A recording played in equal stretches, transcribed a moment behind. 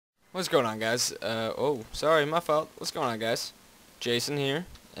What's going on, guys? Oh, sorry, my fault. What's going on, guys? Jason here,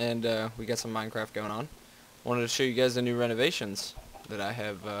 and we got some Minecraft going on. Wanted to show you guys the new renovations that I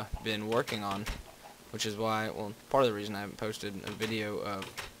have been working on, which is why, well, part of the reason I haven't posted a video of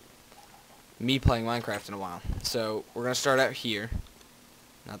me playing Minecraft in a while. So, we're going to start out here.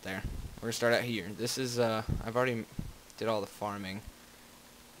 Not there. We're going to start out here. This is, I've already did all the farming.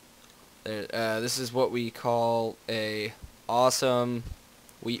 This is what we call a awesome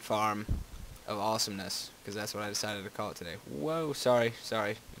wheat farm of awesomeness, because that's what I decided to call it today. Whoa, sorry.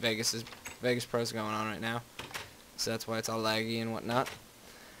 Vegas Pro's going on right now, so that's why it's all laggy and whatnot.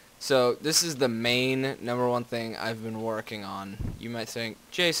 So this is the main #1 thing I've been working on. You might think,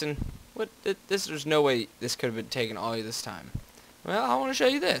 Jason, what? There's no way this could have been taken all of this time. Well, I want to show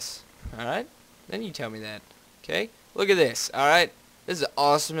you this. All right, then you tell me that. Okay, look at this. All right, this is the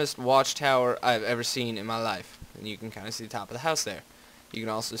awesomest watchtower I've ever seen in my life, and you can kind of see the top of the house there. You can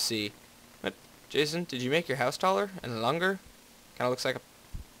also see, what, Jason, did you make your house taller and longer? Kind of looks like a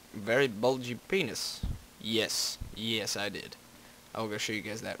very bulgy penis. Yes, I did. I'll go show you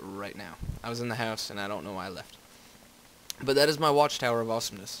guys that right now. I was in the house and I don't know why I left. But that is my watchtower of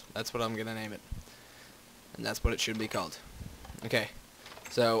awesomeness. That's what I'm going to name it. And that's what it should be called. Okay,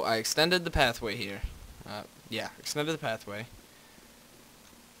 so I extended the pathway here. Extended the pathway.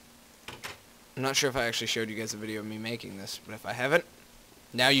 I'm not sure if I actually showed you guys a video of me making this, but if I haven't,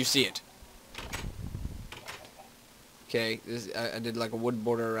 now you see it. Okay, I did like a wood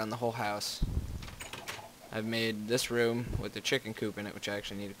border around the whole house. I've made this room with the chicken coop in it, which I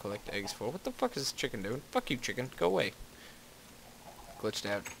actually need to collect eggs for. What the fuck is this chicken doing? Fuck you, chicken. Go away. Glitched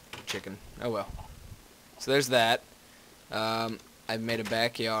out chicken. Oh well. So there's that. I've made a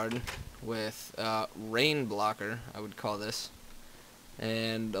backyard with rain blocker, I would call this,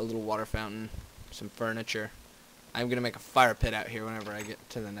 and a little water fountain, some furniture. I'm gonna make a fire pit out here whenever I get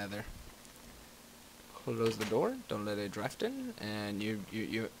to the nether. Close the door, don't let it drift in, and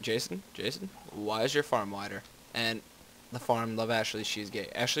Jason, why is your farm wider? And the farm, love Ashley, she's gay.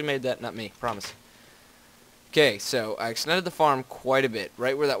 Ashley made that, not me, promise. Okay, so I extended the farm quite a bit.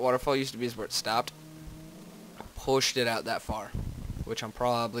 Right where that waterfall used to be is where it stopped. I pushed it out that far, which I'm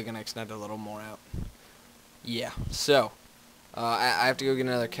probably gonna extend a little more out. Yeah, so I have to go get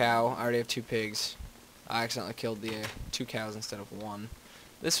another cow. I already have 2 pigs. I accidentally killed the 2 cows instead of 1.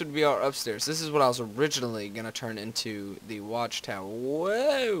 This would be our upstairs. This is what I was originally going to turn into the watchtower.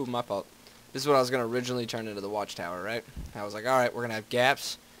 Whoa, my fault. This is what I was going to originally turn into the watchtower, right? I was like, alright, we're going to have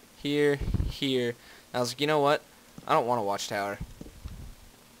gaps here, here. And I was like, you know what? I don't want a watchtower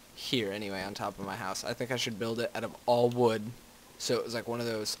here anyway on top of my house. I think I should build it out of all wood. So it was like one of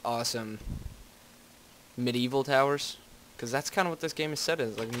those awesome medieval towers. Because that's kind of what this game is set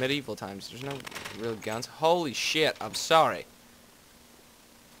as, like medieval times. There's no real guns. Holy shit, I'm sorry.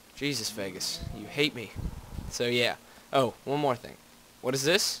 Jesus, Vegas, you hate me. So yeah. Oh, one more thing. What is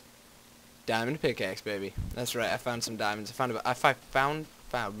this? Diamond pickaxe, baby. That's right, I found some diamonds. I found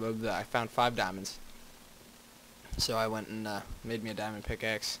 5 diamonds. So I went and made me a diamond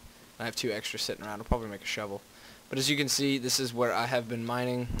pickaxe. I have 2 extra sitting around. I'll probably make a shovel. But as you can see, this is where I have been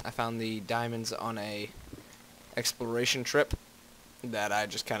mining. I found the diamonds on a exploration trip that I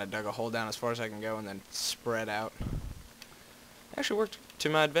just kind of dug a hole down as far as I can go and then spread out. Actually worked to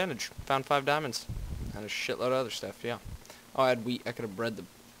my advantage. Found 5 diamonds and a shitload of other stuff. Yeah. Oh, I had wheat. I could have bred the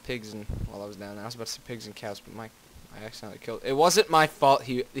pigs and while I was down there. I was about to say pigs and cows, but I accidentally killed. It wasn't my fault.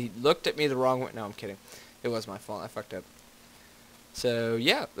 He looked at me the wrong way. No, I'm kidding. It was my fault. I fucked up. So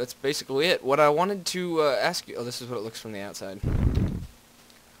yeah, that's basically it. What I wanted to ask you. Oh, this is what it looks from the outside.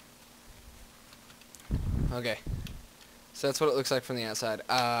 Okay, so that's what it looks like from the outside.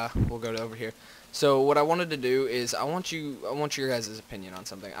 We'll go over here. So what I wanted to do is I want your guys' opinion on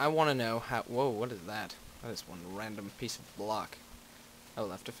something. I want to know how. Whoa, what is that? That is one random piece of block. I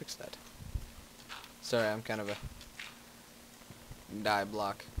will have to fix that. Sorry, I'm kind of a die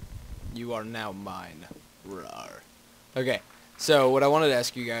block. You are now mine. Rawr. Okay, so what I wanted to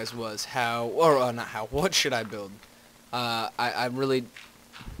ask you guys was how, or not how. What should I build? I'm really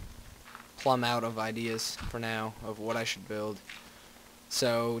plumb out of ideas for now of what I should build.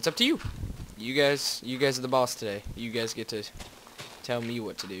 So it's up to you. You guys are the boss today. You guys get to tell me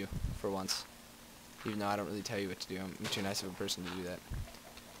what to do for once. Even though I don't really tell you what to do. I'm too nice of a person to do that.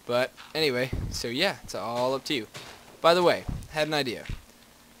 But anyway, so yeah, it's all up to you. By the way, had an idea.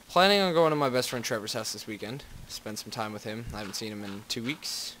 Planning on going to my best friend Trevor's house this weekend. Spend some time with him. I haven't seen him in 2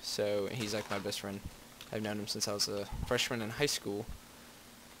 weeks, so he's like my best friend. I've known him since I was a freshman in high school.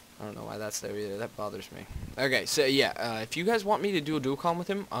 I don't know why that's there either. That bothers me. Okay, so yeah, if you guys want me to do a dual com with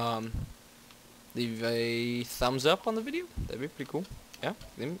him, leave a thumbs up on the video. That'd be pretty cool. Yeah,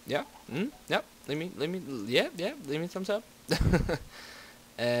 yeah, yep. Yeah, leave me a thumbs up.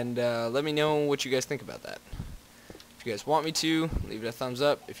 And let me know what you guys think about that. If you guys want me to, leave it a thumbs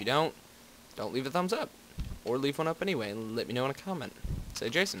up. If you don't leave a thumbs up. Or leave one up anyway and let me know in a comment. Say,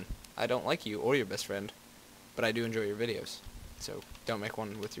 Jason, I don't like you or your best friend, but I do enjoy your videos. So don't make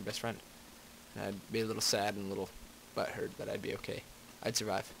one with your best friend. And I'd be a little sad and a little butthurt, but I'd be okay. I'd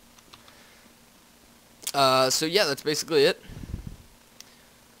survive. So yeah, that's basically it.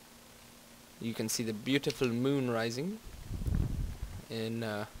 You can see the beautiful moon rising in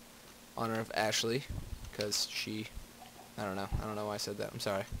honor of Ashley, because she, I don't know why I said that. I'm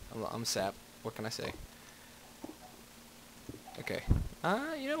sorry. I'm a sap. What can I say? Okay.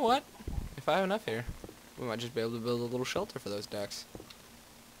 You know what? If I have enough here, we might just be able to build a little shelter for those ducks.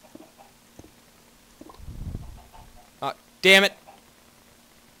 Oh, damn it!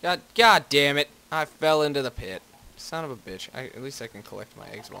 God damn it! I fell into the pit. Son of a bitch. At least I can collect my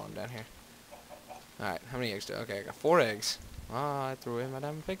eggs while I'm down here. Alright, how many eggs do I... Okay, I got 4 eggs. Oh, I threw in my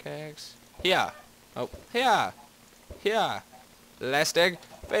diamond pickaxe. Here! Oh, here! Here! Last egg.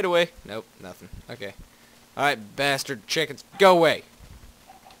 Fade away. Nope, nothing. Okay. Alright, bastard chickens. Go away!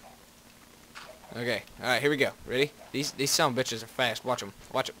 Okay, alright, here we go. Ready? These son of bitches are fast. Watch them.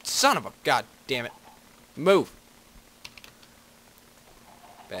 Watch them. Son of a... God damn it. Move!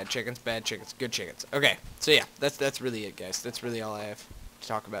 Bad chickens, good chickens. Okay, so yeah, that's really it, guys. That's really all I have to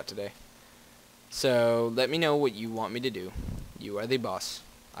talk about today. So, let me know what you want me to do. You are the boss.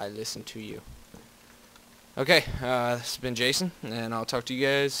 I listen to you. Okay, this has been Jason, and I'll talk to you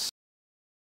guys